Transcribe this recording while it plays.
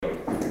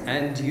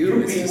And you,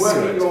 You've Mr. been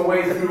working Stewart. your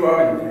way through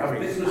a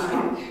business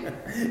lunch?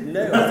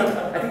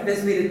 No, I think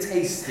there's been a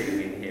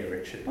tasting in here,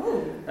 Richard.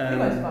 Oh, you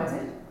weren't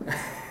invited.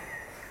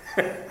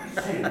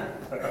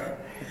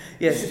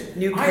 Yes,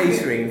 new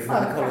catering for the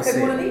One of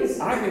Colosseum. these.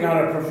 I think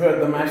I'd have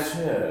preferred the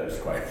masseurs,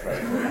 quite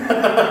frankly.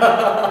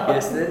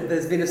 Yes,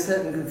 there's been a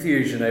certain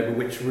confusion over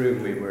which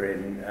room we were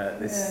in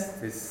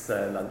this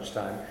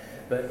lunchtime.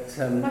 But Ask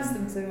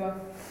them to.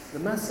 the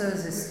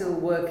masseurs is still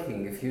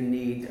working if you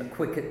need a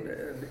quick,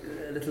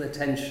 a little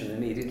attention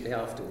immediately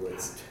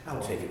afterwards.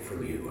 I'll take it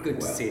from you. Good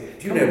to see you.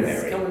 Do you know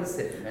Mary? Come and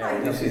sit.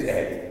 Mary, This is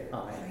Ed.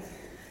 Hi.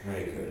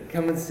 Very good.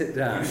 Come and sit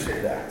down.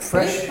 Sit down.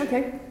 Fresh,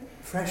 Okay.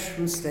 fresh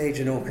from stage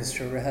and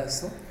orchestra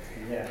rehearsal.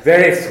 Yeah.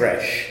 Very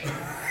fresh.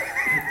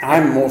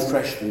 I'm more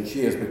fresh than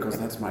she is because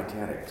that's my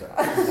character.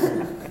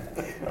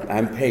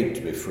 I'm paid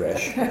to be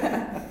fresh.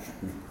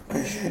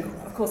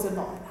 Of course, we're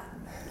not.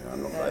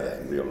 I'm not like that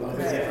in real life.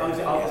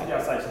 I'll take you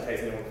outside in case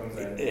anyone comes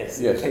in. Yes,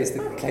 Yes. in case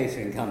the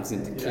catering comes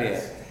into clear.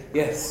 Yes.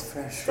 Yes,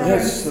 fresh.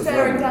 Yes,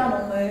 Staring right. down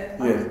on the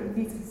Yeah.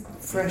 meters.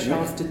 Fresh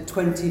after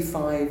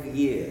 25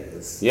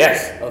 years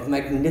Yes. of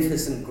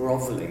magnificent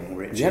grovelling,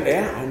 Richard.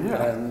 Yeah, I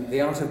know. The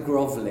art of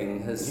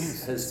grovelling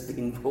Yes. has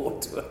been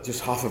brought to us.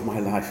 Just half of my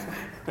life.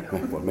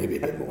 Well, maybe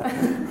a bit more.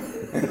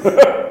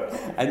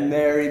 And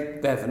Mary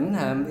Bevan,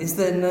 is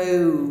there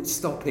no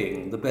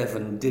stopping the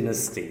Bevan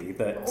dynasty?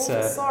 That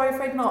Sorry,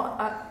 afraid not.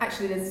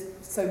 Actually, there's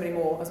so many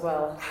more as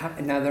well.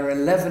 now there are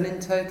 11 in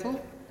total.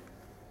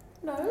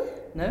 No?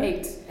 No,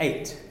 8.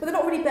 8. But they're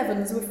not really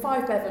Bevans. We're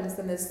 5 Bevans,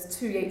 then there's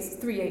 3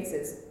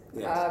 Yateses.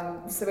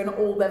 Yes. So we're not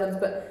all Bevans,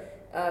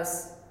 but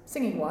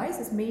singing-wise,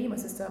 it's me, my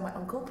sister, and my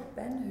uncle,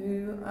 Ben,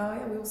 who,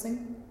 we all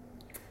sing.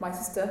 My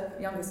sister,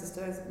 younger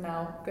sister, is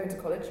now going to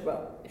college.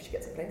 Well, if she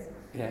gets a place,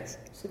 Yes.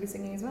 she'll be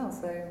singing as well.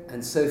 So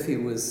And Sophie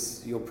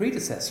was your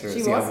predecessor She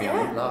as was, young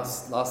yeah.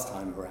 last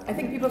time around. I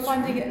think people are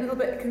finding it a little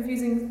bit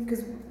confusing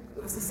because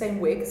it's the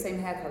same wig, same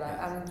hair colour,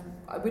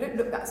 and we don't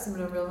look that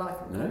similar in real life.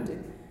 We No. do,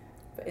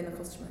 but in the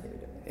costume, I think we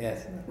do.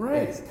 Yes.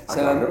 Right. Yes. I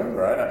can't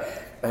remember.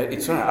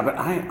 It's all right. But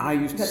I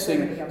used to That's so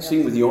many young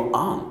sing with your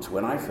aunt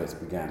when I first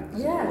began. It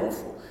was Yeah.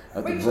 awful.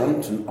 At the Rachel.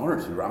 Brompton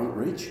Oratory, Aunt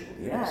Rachel,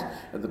 yes. Yeah.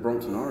 At the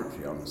Brompton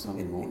Oratory on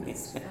Sunday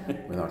mornings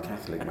with our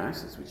Catholic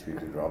masses, which we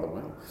did rather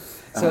well.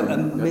 So a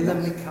God Miller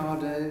bless.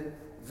 Mikado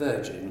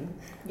virgin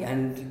Yeah.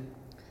 and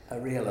a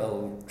real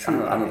old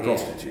trooper. I'm a here.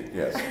 prostitute,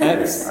 yes.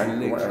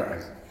 Absolutely. I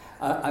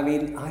I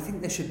mean, I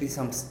think there should be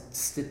some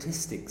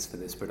statistics for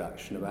this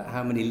production about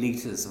how many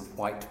litres of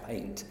white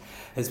paint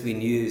has been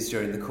used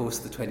during the course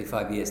of the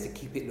 25 years to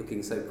keep it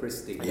looking so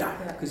pristine. Yeah.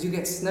 Because you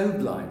get snow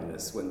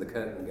blindness when the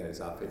curtain goes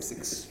up. It's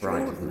It's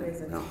bright, extraordinary.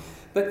 isn't it? Yeah.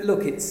 But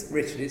look,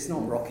 Richard, it's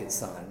not rocket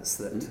science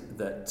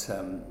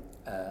that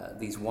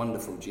these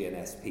wonderful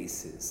GNS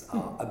pieces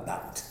are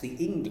about the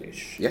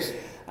English. Yes.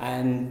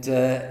 And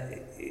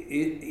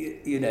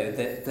you know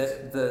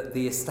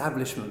the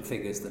establishment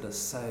figures that are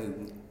so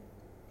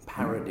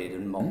parodied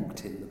and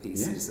mocked in the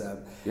pieces.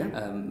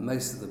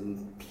 Most of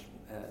them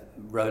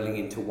rolling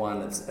into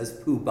one as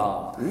Pooh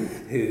Bah,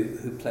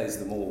 who plays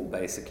them all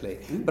basically.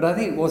 But I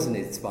think it was an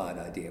inspired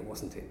idea,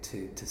 wasn't it,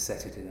 to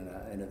set it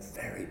in a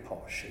very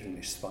posh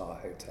English spa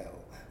hotel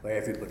where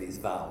everybody's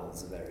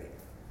vowels are very.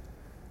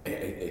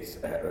 It's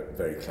a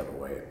very clever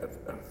way of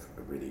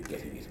really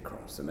getting it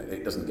across, and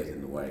it doesn't get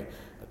in the way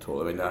at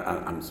all. I mean,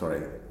 I'm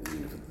sorry,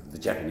 for the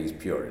Japanese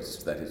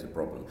purists, that is a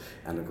problem.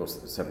 And of course,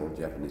 several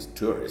Japanese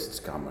tourists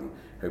come and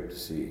hope to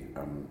see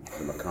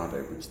the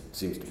Mikado, which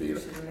seems to be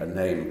a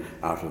name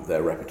out of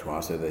their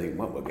repertoire, so they think,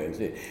 well, we'll go and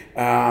see it.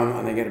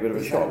 And they get a bit of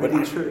a shock.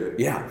 Really true?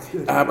 Yeah,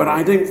 but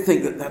I don't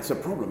think that that's a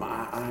problem.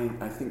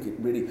 I think it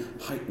really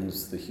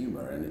heightens the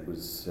humour, and it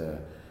was,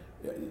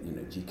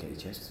 G.K.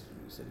 Chesterton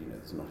said,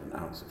 there's not an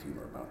ounce of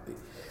humour about the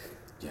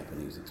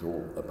Japanese, it's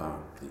all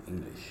about the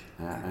English.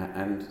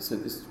 And so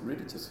this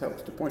really just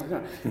helps to point it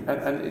out.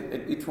 And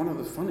it's one of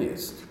the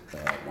funniest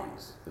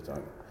ones that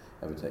I've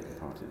ever taken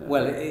part in.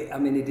 Well,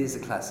 it is a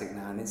classic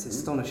now, and it's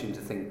astonishing to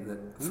think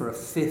that for a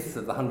fifth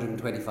of the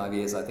 125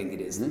 years, I think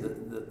it is,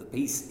 that the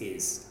piece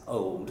is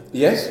old.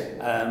 Yes,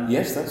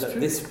 yes, that's that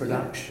true. This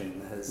production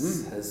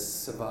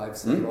has survived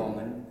so long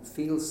and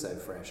feels so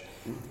fresh.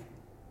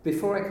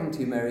 Before I come to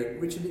you, Mary,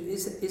 Richard,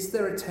 is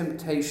there a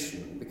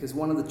temptation, because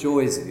one of the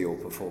joys of your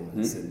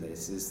performance in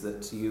this is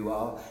that you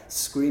are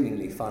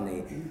screamingly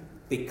funny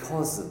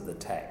because of the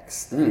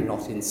text, and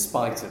not in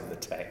spite of the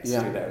text,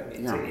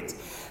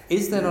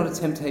 Is there not a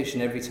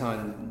temptation every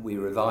time we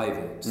revive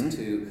it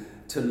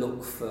to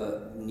look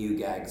for new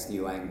gags,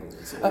 new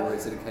angles, or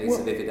is it a case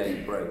of if it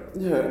ain't broke?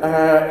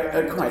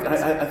 Yeah, quite.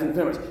 I think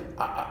very much.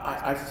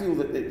 I feel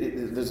that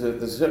there's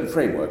a certain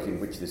framework in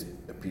which this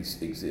piece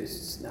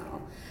exists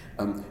now.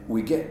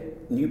 we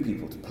get new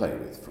people to play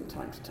with from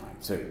time to time.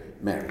 So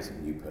Mary's a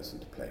new person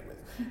to play with.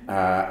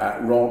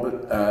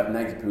 Rob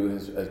Nagipu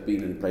has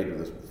been and played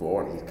with us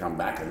before, and he's come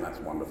back, and that's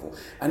wonderful.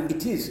 And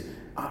it is,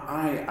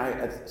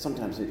 I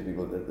sometimes say to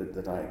people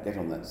that I get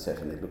on that set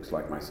and it looks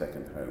like my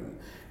second home.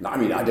 No, I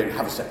mean, I don't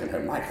have a second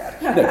home like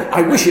that. No,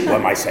 I wish it were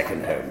my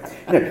second home.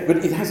 No,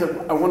 but it has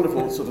a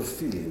wonderful sort of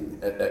feeling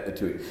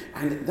to it.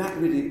 And that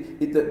really,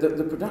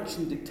 the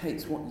production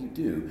dictates what you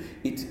do.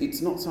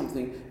 It's not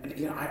something, and,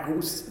 you know, I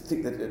always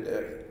think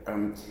that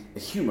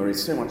humour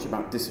is so much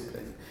about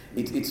discipline.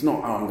 It's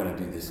not, oh, I'm going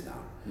to do this now.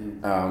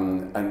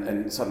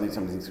 And suddenly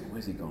somebody thinks,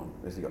 where's he gone?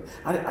 Where's he gone?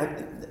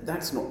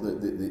 That's not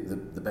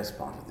the best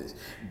part of this.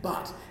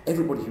 But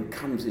everybody who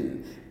comes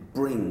in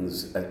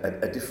brings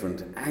a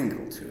different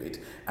angle to it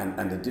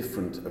and a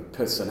different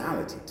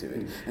personality to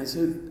it. And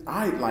so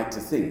I'd like to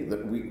think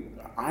that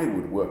I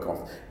would work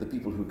off the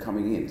people who are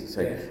coming in to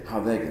say how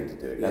they're going to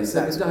do it. And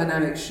so there's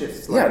dynamic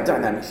shifts. Like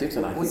dynamic shifts.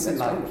 And what's it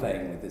like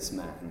playing with this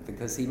man?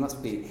 Because he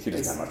must be... She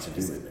doesn't have much to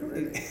do with it,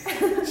 really.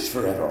 She's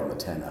forever on the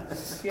tenor.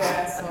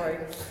 Yeah, sorry.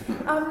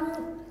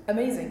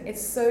 Amazing.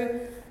 It's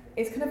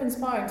kind of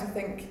inspiring to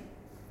think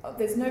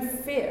there's no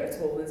fear at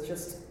all. There's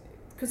just...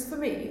 Because for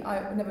me,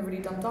 I've never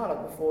really done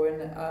dialogue before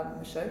in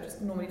a show,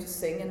 normally just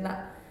sing, and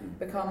that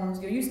becomes,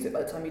 you're used to it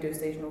by the time you do a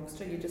stage and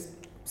orchestra, you're just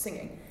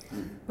singing.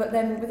 But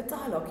then with a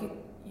dialogue, you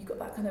got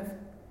that kind of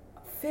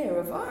fear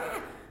of,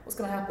 what's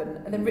going to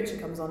happen? And then Richard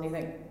comes on, and you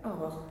think, oh,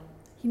 well,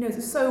 he knows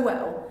it so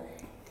well.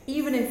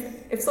 Even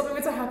if something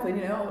were to happen,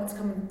 you know,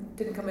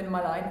 didn't come in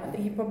my line, I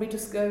think he'd probably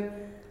just go,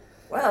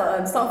 well,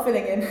 and start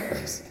filling in.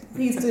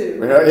 Please do. Please do.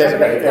 No,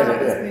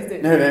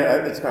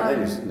 it's quite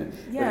dangerous, isn't it?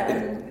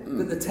 Yeah.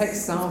 But the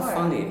texts are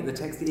funny. The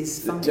text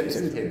is funny,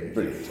 isn't it?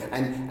 Brilliant.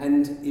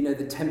 And you know,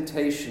 the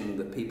temptation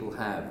that people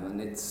have, and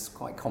it's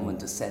quite common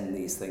to send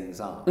these things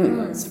up.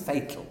 It's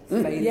fatal.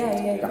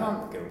 Yeah. You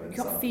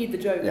can't feed the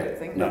joke. I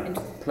think. No,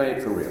 play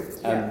it for real.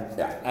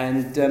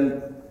 And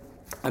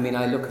I mean,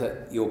 I look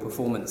at your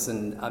performance,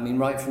 and I mean,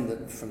 right from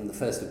the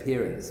first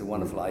appearance, a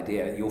wonderful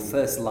idea. Your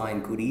first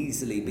line could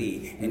easily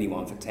be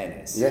 "Anyone for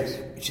Tennis," yes,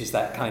 which is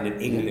that kind of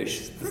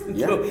English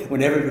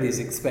when everybody's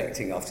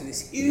expecting after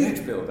this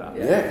huge build-up.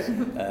 Yes,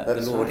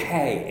 the Lord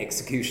Hay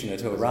executioner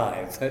to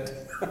arrive. It's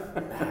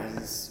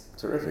a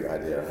terrific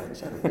idea. I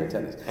wish I could play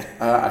tennis.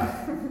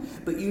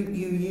 But you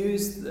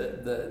use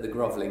the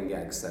grovelling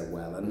gag so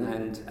well,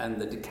 and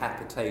the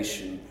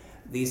decapitation.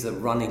 These are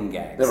running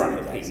gags. The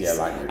running gags,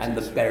 and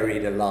the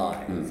buried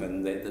alive,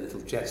 and the little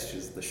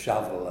gestures, the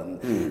shovel,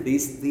 and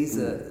these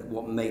are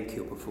what make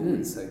your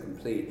performance so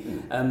complete.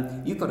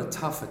 You've got a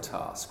tougher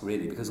task,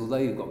 really, because although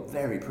you've got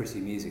very pretty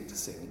music to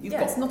sing,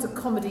 it's not a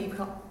comedy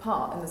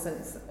part in the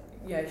sense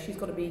that, she's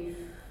got to be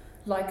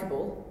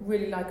likeable,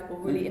 really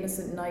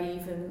innocent,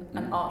 naive,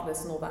 and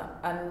artless, and all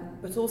that.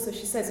 But also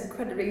she says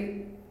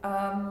incredibly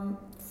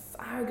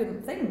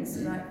arrogant things,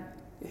 like.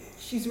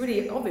 She's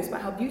really obvious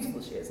about how beautiful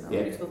she is and how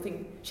beautiful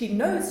thing she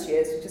knows she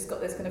is. She's just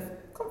got this kind of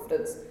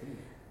confidence,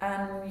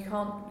 and you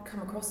can't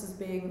come across as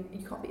you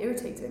can't be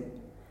irritating,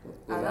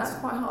 and that's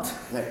quite hard. I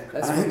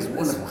think it's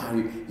wonderful how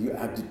you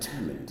are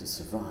determined to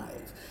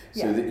survive,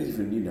 so that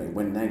even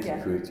when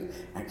Nagipu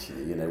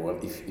actually, well,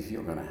 if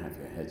you're going to have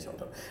your head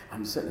chopped off,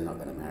 I'm certainly not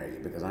going to marry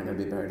you because I'm going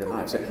to be buried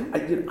alive. So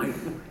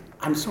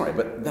I'm sorry,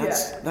 but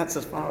that's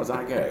as far as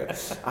I go.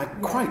 I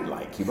quite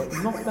like you, but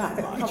not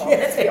that much.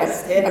 Let's be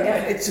honest here.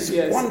 It's just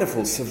a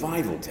wonderful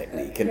survival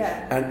technique,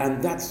 and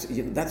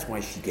that's why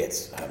she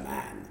gets her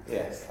man.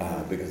 Yes.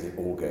 Because it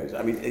all goes.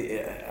 I mean,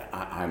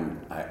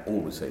 I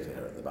always say to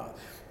her at the bar,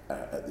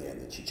 at the end,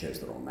 that she chose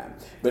the wrong man.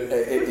 But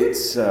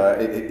it's a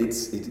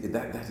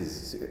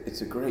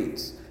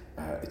great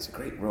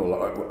role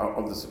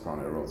of the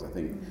soprano roles. I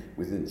think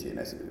within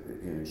GNS,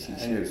 she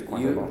shows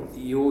quite a lot.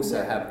 You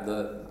also have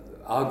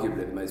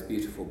arguably the most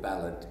beautiful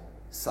ballad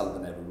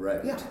Sullivan ever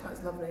wrote. Yeah,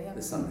 that's lovely. Yeah.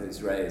 The Sun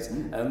Whose Rays,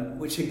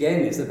 which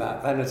again is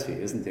about vanity,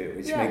 isn't it?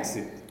 Which makes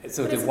it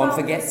sort of one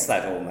forgets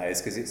that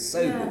almost because it's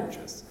so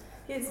gorgeous.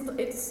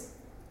 It's.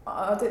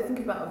 I don't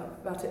think about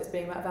it as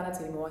being about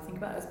vanity anymore. I think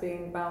about it as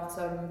being about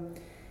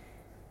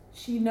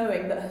she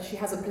knowing that she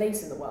has a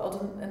place in the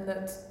world and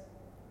that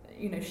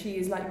she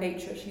is like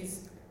nature. She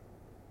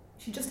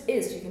just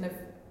is. She's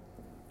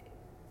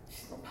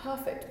not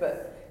perfect,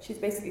 but she's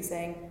basically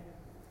saying,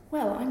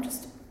 well, I'm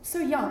just so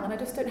young and I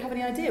just don't have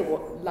any idea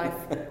what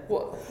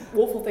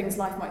awful things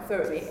life might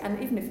throw at me.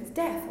 And even if it's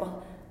death,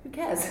 well, who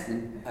cares?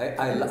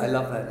 I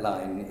love that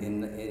line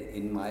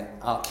in my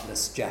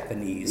artless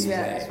Japanese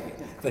way,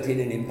 but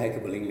in an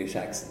impeccable English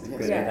accent.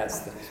 Really,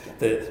 that's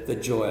the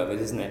joy of it,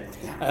 isn't it?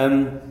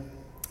 Yeah.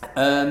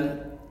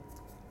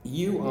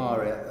 You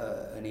are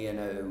an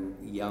ENO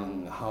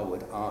young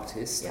Harwood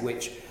artist,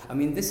 which, I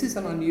mean, this is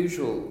an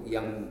unusual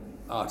young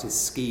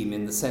artist scheme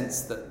in the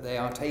sense that they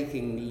are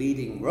taking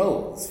leading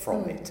roles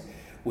from it,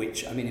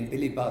 which, I mean, in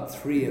Billy Budd,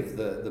 3 of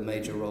the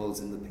major roles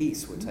in the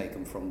piece were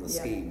taken from the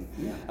scheme.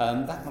 Yeah.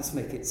 That must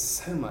make it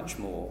so much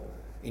more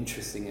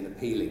interesting and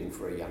appealing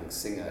for a young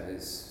singer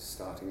who's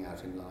starting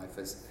out in life.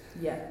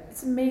 Yeah,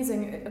 it's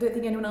amazing. I don't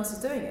think anyone else is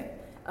doing it.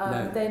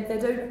 No. They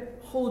don't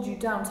hold you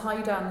down, tie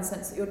you down in the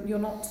sense that you're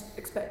not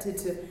expected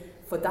to,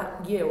 for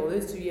that year or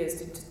those 2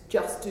 years, to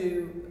just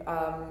do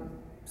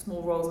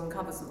small roles on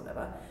covers and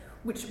whatever,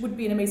 which would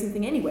be an amazing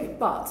thing anyway.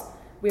 But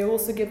we're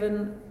also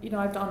given,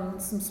 I've done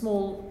some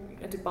small,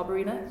 I did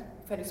Barbarina,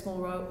 fairly small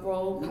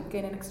role,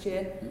 again next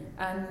year,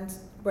 and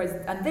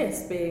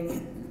this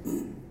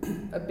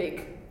being a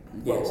big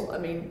role, I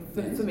mean,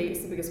 for me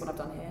it's the biggest one I've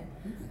done here,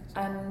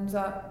 and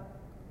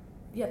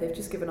they've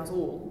just given us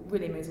all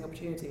really amazing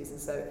opportunities. And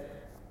so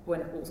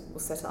when it all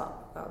was set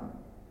up,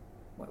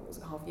 what was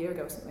it, half a year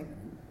ago or something,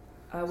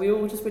 we were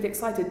all just really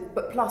excited.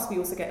 But plus we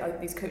also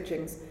get these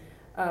coachings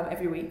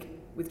every week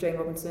with Jane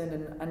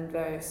Robinson and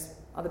various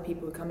other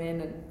people who come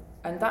in,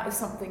 and that is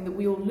something that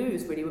we all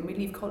lose really when we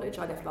leave college.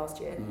 I left last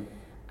year,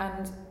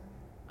 and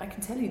I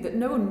can tell you that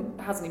no one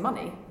has any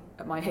money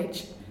at my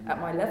age, at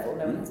my level.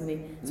 No one has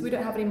any, so we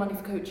don't have any money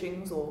for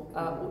coachings or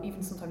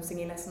even sometimes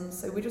singing lessons.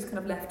 So we're just kind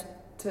of left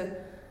to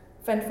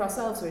fend for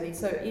ourselves really.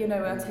 So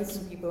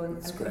taking people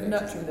and kind of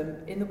nurturing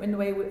them in the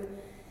way with,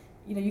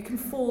 you can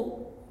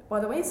fall by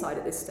the wayside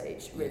at this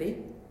stage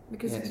really,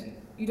 because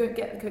you don't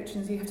get the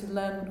coachings. You have to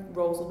learn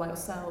roles all by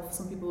yourself.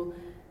 Some people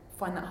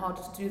find that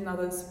harder to do than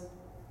others,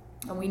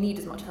 and we need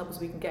as much help as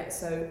we can get.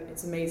 So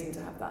it's amazing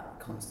to have that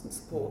constant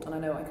support. And I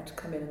know I could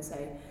come in and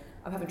say,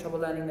 I'm having trouble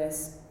learning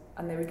this,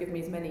 and they would give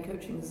me as many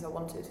coachings as I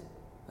wanted.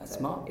 That's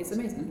smart. It's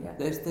amazing.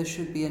 Yeah. There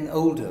should be an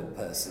older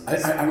person.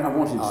 I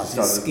wanted to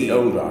start as the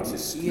old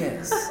artist.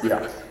 Yes.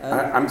 Yeah.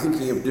 I'm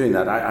thinking of doing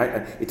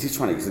that. It is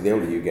funny because the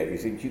older you get,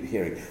 you keep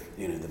hearing,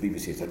 the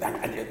BBC said,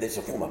 and there's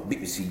a former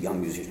BBC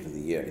Young Musician of the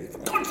Year. For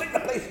God's sake, the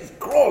place is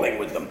crawling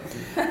with them.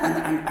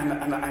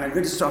 and I'm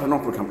going to start an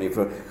opera company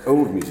for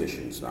old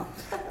musicians now.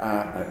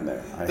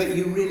 But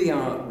you really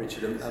are,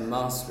 Richard, a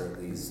master of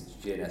these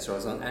GNS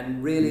roles,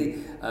 and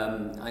really,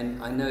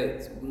 I know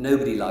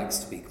nobody likes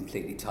to be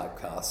completely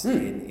typecast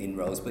in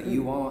roles, but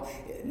you are.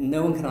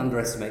 No one can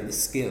underestimate the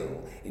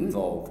skill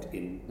involved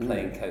in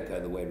playing Coco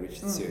the way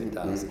Richard Stewart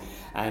does,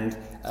 and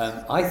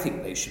I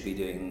think they should be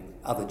doing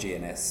other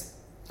GNS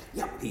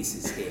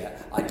pieces here.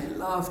 I'd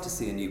love to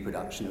see a new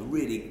production, a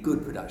really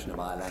good production of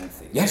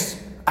Iolanthe.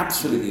 Yes,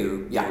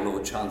 absolutely. Your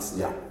Lord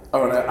Chancellor. Yeah.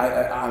 Oh, no,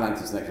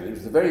 Iolanthe is excellent. It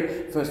was the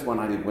very first one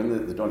I did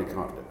when the Dolly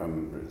Cart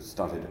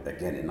started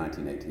again in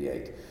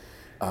 1988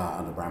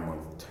 under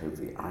Bramwell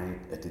Tovey. I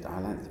did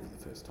Iolanthe for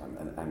the first time,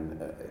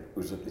 and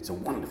it's a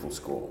wonderful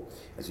score.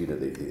 As you know,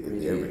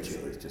 the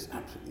overture is just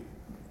absolutely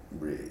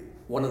really.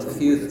 One of the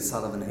few that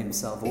Sullivan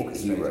himself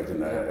orchestrated. He wrote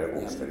an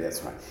orchestra,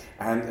 that's right.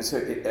 And so,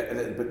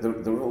 but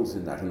the roles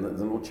in that, and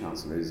the Lord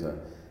Chancellor is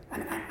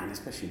and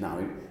especially now,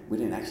 we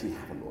don't actually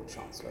have a Lord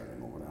Chancellor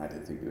anymore. I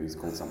don't think he's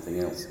called something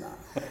else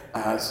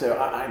now. So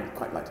I'd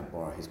quite like to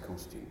borrow his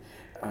costume.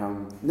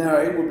 No,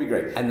 it would be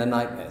great. And the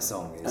Nightmare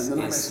Song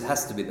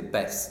has to be the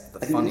best,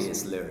 the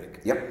funniest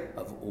lyric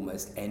of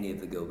almost any of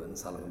the Gilbert and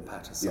Sullivan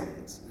Patter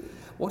songs. Yep.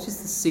 What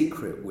is the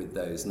secret with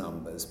those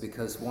numbers?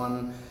 Because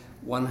one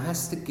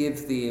has to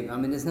give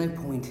there's no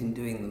point in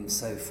doing them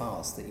so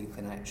fast that you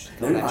can actually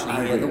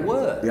hear the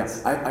words.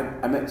 Yeah,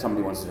 I met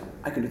somebody once who said,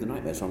 I can do the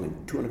Nightmare Song in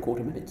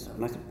 2.25 minutes.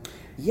 And I said,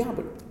 yeah,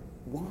 but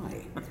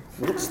why?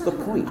 What's the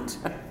point?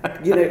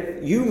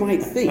 You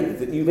might think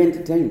that you've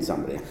entertained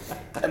somebody.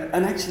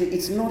 And actually,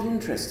 it's not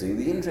interesting.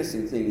 The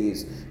interesting thing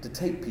is to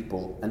take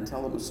people and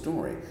tell them a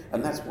story.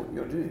 And that's what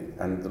you're doing.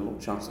 And the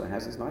Lord Chancellor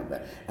has his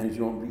nightmare. And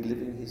you're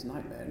reliving his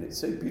nightmare. And it's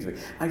so beautiful.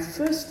 I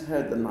first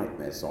heard the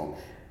Nightmare Song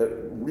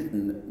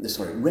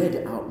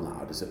read out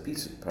loud as a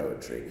piece of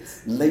poetry,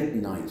 late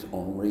night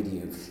on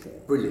Radio 4.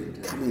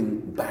 Brilliant.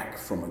 Coming back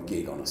from a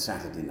gig on a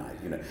Saturday night,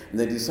 and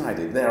they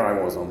decided, there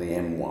I was on the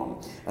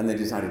M1, and they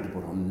decided to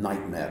put on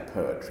nightmare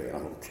poetry. And I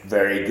thought,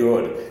 very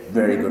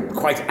good,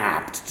 quite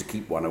apt to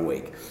keep one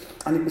awake.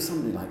 And it was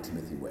somebody like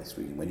Timothy West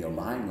reading, when you're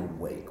lying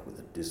awake with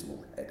a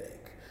dismal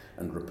headache,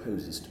 and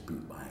repose is to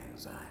boot by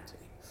anxiety.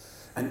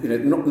 And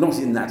not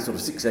in that sort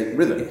of 6/8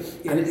 rhythm.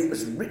 Yes. And it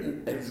was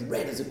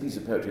read as a piece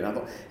of poetry. And I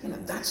thought,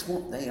 that's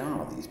what they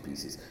are, these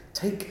pieces.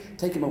 Take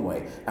them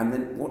away. And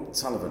then what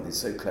Sullivan is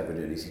so clever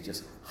doing is he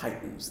just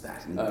heightens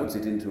that and puts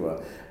it into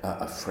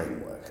a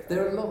framework.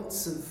 There are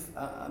lots of,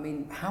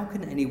 how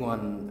can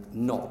anyone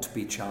not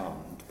be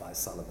charmed by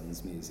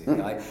Sullivan's music?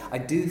 I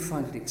do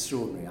find it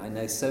extraordinary. I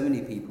know so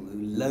many people who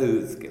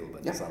loathe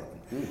Gilbert and Sullivan.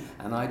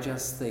 And I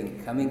just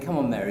think, come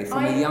on, Mary,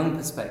 from a young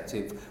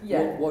perspective,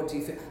 what do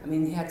you think?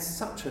 He had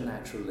such a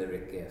natural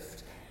lyric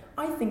gift.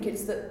 I think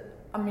it's that,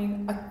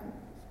 I'm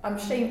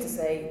ashamed to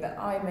say that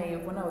I may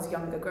have, when I was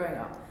younger, growing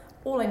up,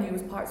 all I knew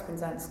was Pirates,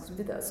 Penzance, because we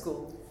did that at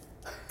school.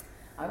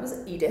 I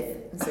was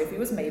Edith, and Sophie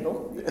was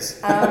Mabel.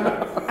 Yes.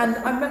 And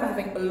I remember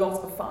having a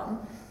lot of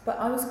fun, but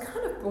I was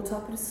kind of brought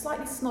up in a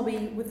slightly snobby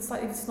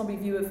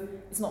view of,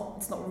 it's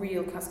not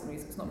real classical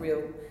music, it's not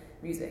real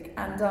music.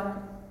 And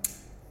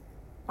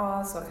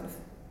so I kind of,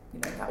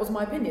 that was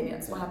my opinion.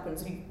 That's what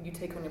happens. You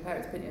take on your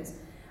parents' opinions.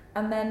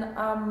 And then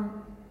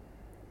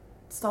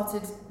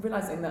started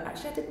realising that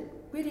actually I didn't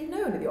really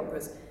know any of the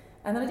operas.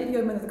 And then I did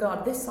Yeoman of the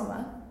Guard this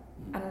summer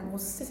and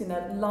was sitting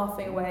there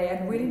laughing away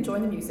and really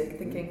enjoying the music,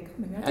 thinking,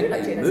 maybe I do And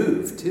like they doing this.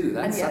 move too.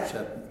 That's And such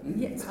a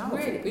It's powerful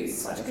really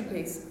piece. such a good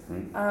piece.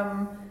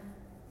 Mm.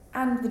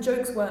 And the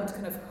jokes weren't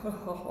kind of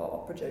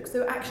opera jokes. They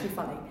were actually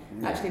funny,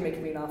 actually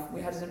making me laugh. We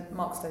had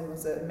Mark Stone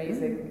was an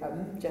amazing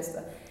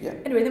jester. Yeah.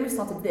 Anyway, then we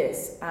started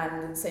this,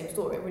 and same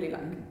story. Really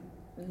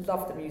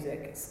loved the music.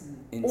 It's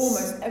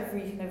almost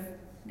every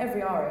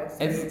aria.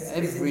 is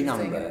Every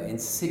number interesting and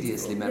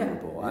insidiously beautiful.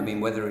 memorable. I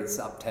mean, whether it's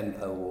up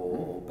tempo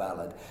or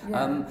ballad.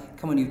 Yeah.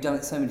 Come on, you've done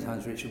it so many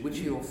times, Richard. Which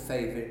are your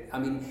favourite? I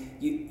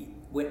mean,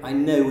 I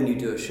know when you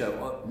do a show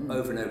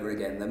over and over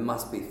again, there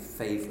must be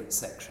favourite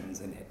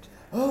sections in it.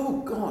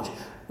 Oh gosh,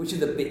 Which are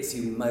the bits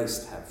you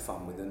most have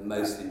fun with and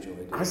most enjoy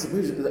doing? I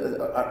suppose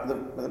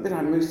the bit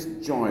I most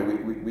enjoy,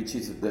 which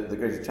is the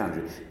greatest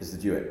challenge, is the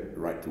duet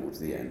right towards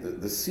the end.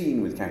 The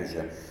scene with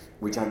Katisha,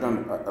 which I've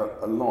done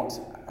a lot,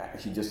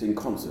 actually just in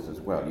concert as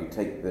well. You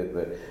take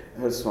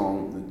her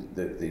song,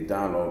 the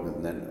dialogue,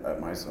 and then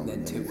my song,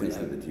 and then you finish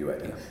with the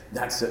duet. Yeah.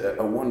 That's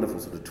a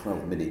wonderful sort of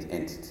 12-minute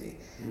entity,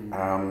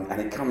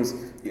 and it comes.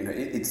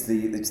 It's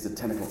the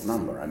 10 o'clock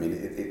number. I mean,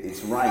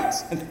 it's right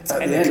at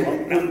the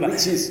end,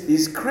 which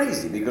is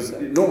crazy because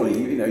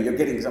normally you're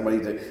getting somebody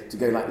to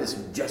go like this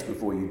just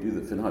before you do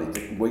the finale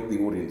to wake the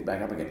audience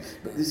back up again.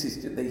 But this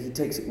is he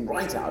takes it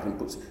right out and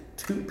puts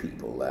two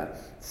people there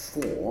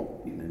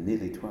for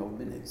nearly 12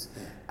 minutes,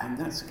 and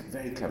that's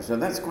very clever. So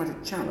that's quite a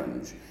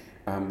challenge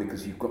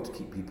because you've got to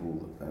keep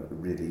people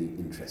really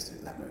interested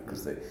at that moment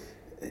because the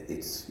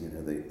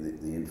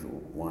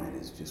interval wine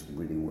is just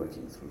really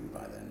working through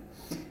by then,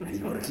 and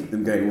you've got to keep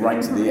them going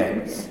right to the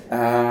end.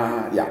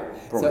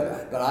 Probably.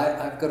 So, but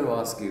I've got to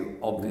ask you,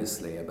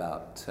 obviously,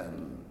 about.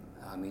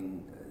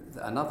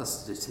 Another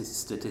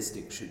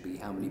statistic should be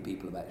how many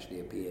people have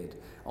actually appeared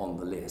on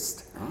the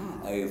list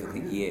over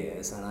the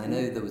years. And I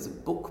know there was a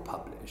book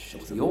published,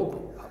 your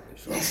book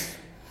published. Yes.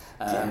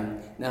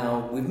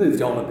 Now, we've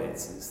moved on a bit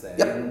since then,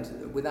 Yep.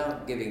 and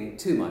without giving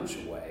too much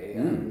away,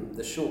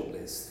 the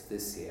shortlist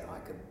this year, I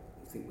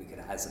think we could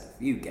hazard a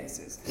few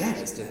guesses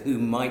as to who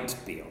might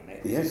be on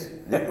it. Yes,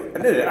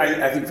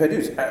 I think fair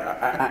dues.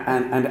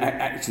 And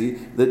actually,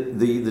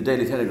 the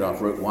Daily Telegraph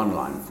wrote one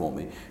line for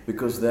me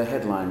because their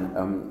headline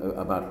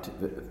about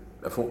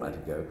a fortnight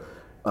ago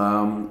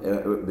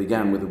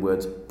began with the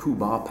words Pooh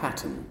Bar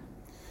Patton.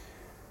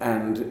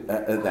 And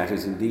that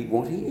is indeed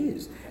what he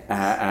is.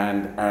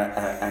 And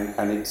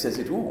it says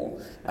it all.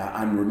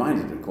 I'm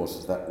reminded, of course,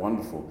 of that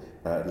wonderful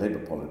Labour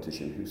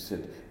politician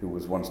who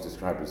was once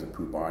described as a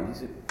poo bar, and he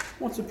said,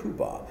 "What's a poo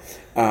bar?"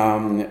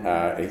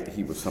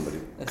 He was somebody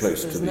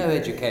close to There's the... no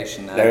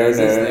education now. No,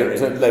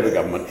 it's a Labour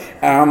government.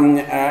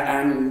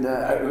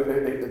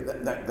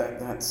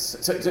 That's...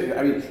 So,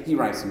 I mean, he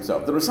writes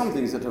himself. There are some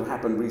things that have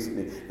happened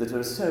recently that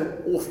are so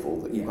awful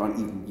that you can't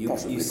even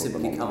possibly You put them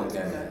simply on can't the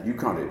go list. there. You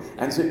can't do it.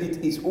 And so it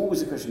is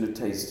always a question of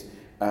taste,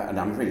 and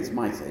I'm afraid it's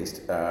my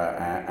taste,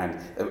 and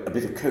a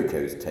bit of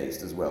Coco's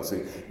taste as well.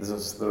 So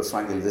there are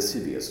slightly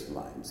lascivious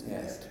lines in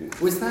there too.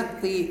 Is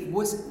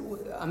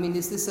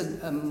this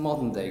a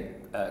modern day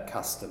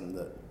custom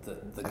that the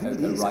I think Coco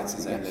it is, writes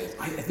his actually, own yeah. list?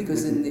 I think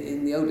Because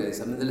in the old days,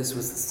 the list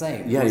was the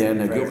same. Yeah, wasn't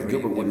no, it, for every-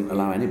 Gilbert wouldn't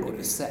allow anybody. It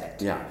was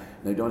set. Yeah,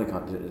 no,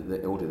 Donnacott,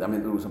 they all did. I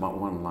mean, there was about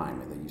one line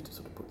where they used to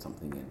sort of put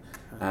something in,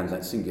 and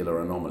that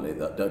singular anomaly,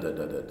 that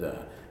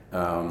da-da-da-da-da,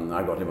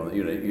 I got him on,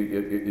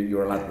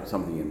 you're allowed to put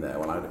something in there.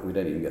 Well, we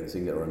don't even get the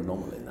singular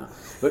anomaly now.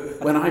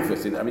 But when I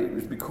first did it, I mean, it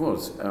was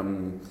because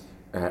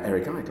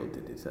Eric Idle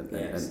did it, and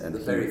the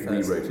he very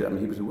first rewrote it. I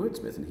mean, he was a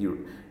wordsmith, and he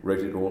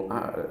wrote it all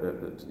out,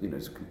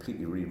 it's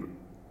completely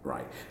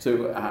rewrite.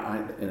 So,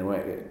 in a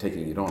way,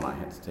 taking it on, I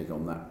had to take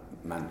on that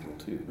mantle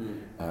too,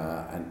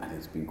 and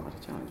it's been quite a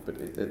challenge, but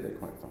they're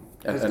quite fun.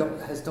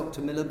 Has Dr.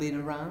 Miller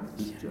been around?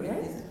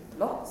 Yes,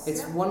 lots.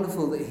 It's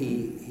wonderful that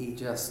he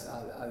just.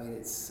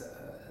 It's.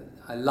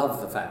 I love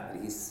the fact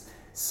that he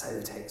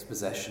so takes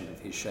possession of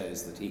his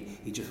shows that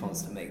he just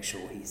wants to make sure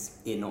he's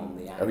in on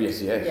the act. Oh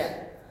yes.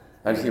 Yeah.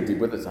 And he'll be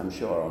with us, I'm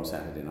sure, on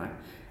Saturday night,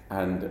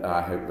 and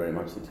I hope very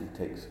much that he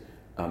takes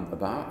a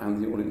bow, and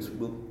the audience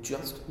will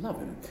just love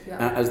him,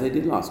 as they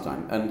did last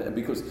time. And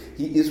because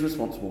he is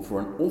responsible for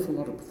an awful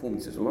lot of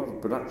performances, a lot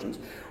of productions,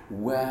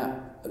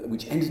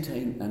 which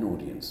entertain an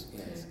audience,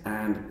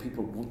 and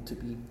people want to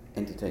be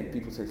entertained.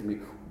 People say to me,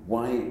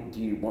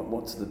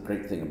 what's the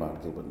great thing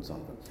about Gilbert and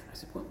Sullivan? I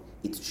said, well,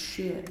 it's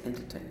sheer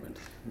entertainment.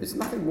 There's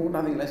nothing more,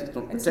 nothing less. It's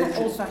not It's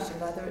pretentious. not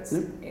old-fashioned either.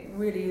 It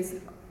really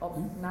is of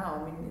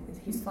now. I mean,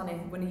 he's funny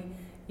when he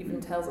even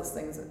tells us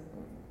things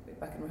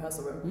back in the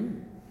rehearsal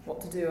room.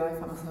 What to do? I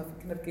found myself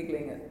kind of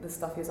giggling at the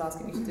stuff he was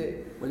asking me to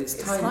do. Well, it's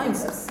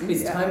timeless.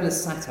 It's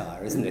timeless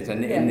satire, isn't it?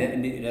 And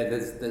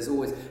there's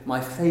always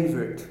my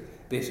favourite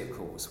bit, of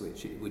course,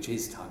 which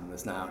is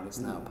timeless now, and it's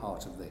now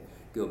part of the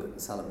Gilbert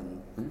and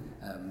Sullivan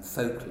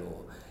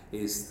folklore,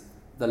 is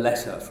the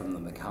letter from the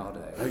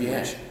Mikado. Oh,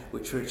 yeah.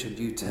 Which Richard,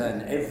 you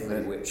turn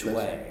every which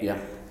way. Yeah.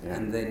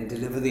 And then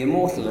deliver the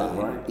immortal line.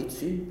 Right.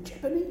 It's in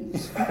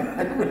Japanese.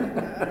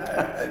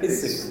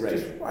 It's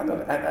great. And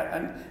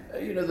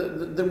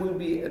there will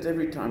be, at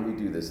every time we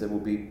do this, there will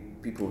be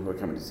people who are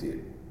coming to see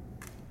it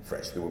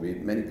fresh. There will be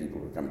many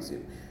people who come and see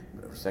it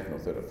a second or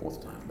third or fourth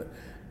time. But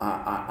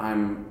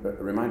I'm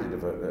reminded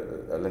of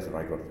a letter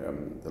I got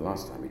the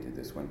last time we did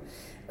this one,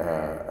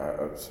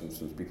 of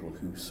some people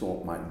who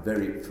saw my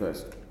very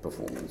first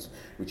performance,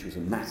 which was a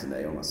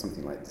matinee on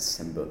something like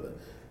December the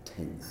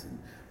 10th,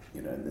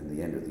 and then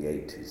the end of the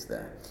 80s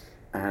there.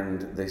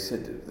 And they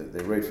said that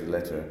they wrote a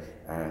letter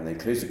and they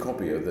closed a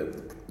copy of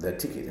their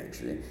ticket,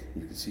 actually.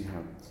 You could see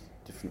how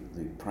different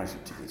the price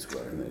of tickets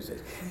were in those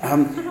days.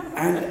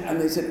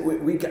 And they said,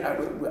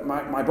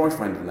 my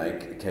boyfriend and I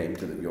came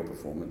to your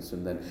performance,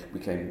 and then we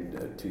came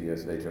 2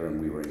 years later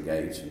and we were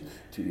engaged, and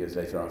 2 years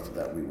later after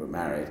that we were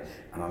married.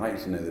 And I'd like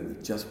you to know that we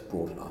just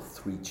brought our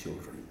 3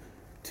 children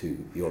to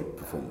your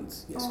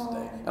performance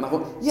yesterday. Aww. And I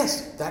thought,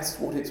 yes, that's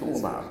what it's all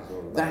about.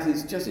 That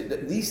is just it.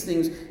 That these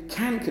things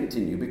can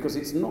continue, because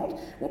it's not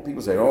what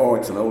people say, oh,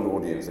 it's an old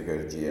audience that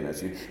goes to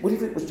GNSU. Well,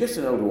 if it was just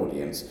an old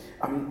audience,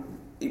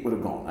 it would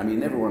have gone. I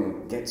mean,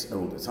 everyone gets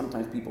older.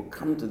 Sometimes people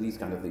come to these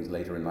kind of things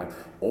later in life,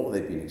 or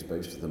they've been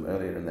exposed to them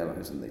earlier in their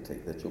lives and they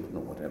take their children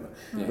or whatever.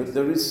 Yes. But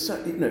there is,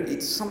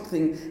 it's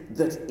something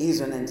that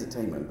is an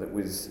entertainment that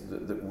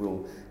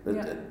will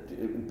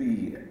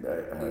be.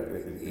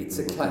 It's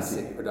a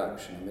classic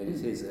production. I mean,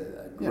 it is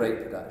a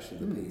great production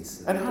of the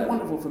piece. And how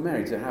wonderful for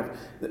Mary to have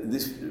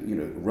this,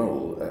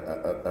 role,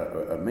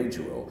 a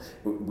major role,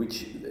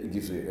 which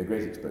gives you a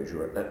great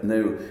exposure.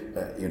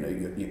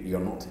 You're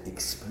not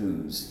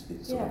exposed.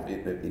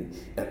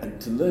 And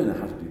to learn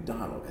how to do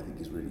dialogue, I think,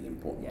 is really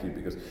important too,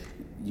 because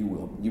you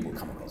will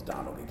come across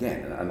dialogue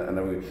again, and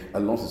a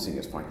lot of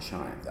singers find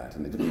shy of that,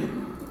 and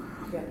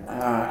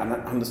and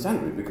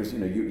understandably, because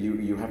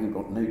you haven't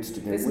got notes to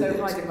go with it. There's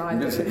no hiding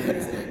behind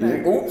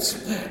it. Oops.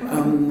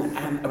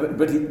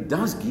 But it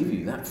does give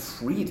you that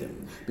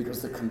freedom,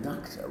 because the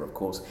conductor, of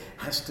course,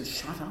 has to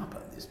shut up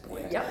at this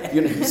point.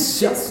 He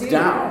sits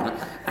down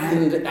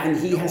and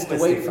he has to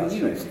wait for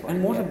you.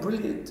 And what a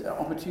brilliant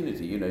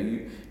opportunity!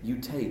 You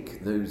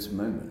take those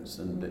moments,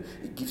 and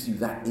it gives you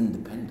that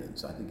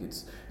independence. I think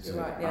it's. You're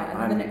right. Yeah. And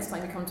then the next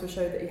time you come to a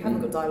show that you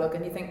haven't got dialogue,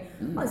 and you think,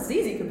 oh, this is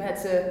easy compared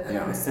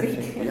to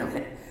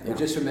speaking. Well,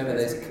 just remember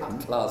those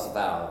cut-class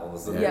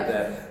vowels, and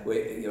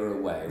you're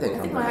away. I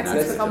think my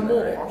accent's become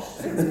more posh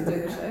since we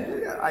do the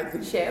show. I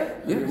think.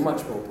 Share. You're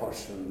much more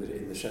posh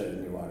in the show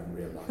than you are in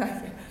real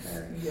life.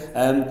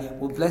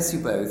 Well, bless you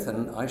both,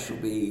 and I shall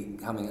be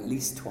coming at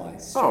least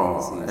twice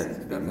during the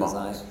season,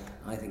 because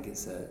I think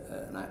it's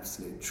an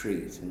absolute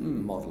treat and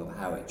a model of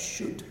how it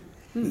should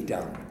be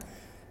done.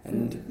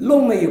 And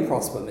long may you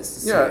prosper, Mr.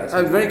 Stewart.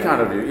 Yeah, very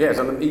kind of you. Yes,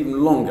 and even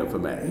longer for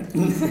Mary.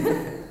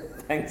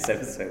 Thanks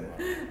ever so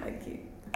much. Thank you.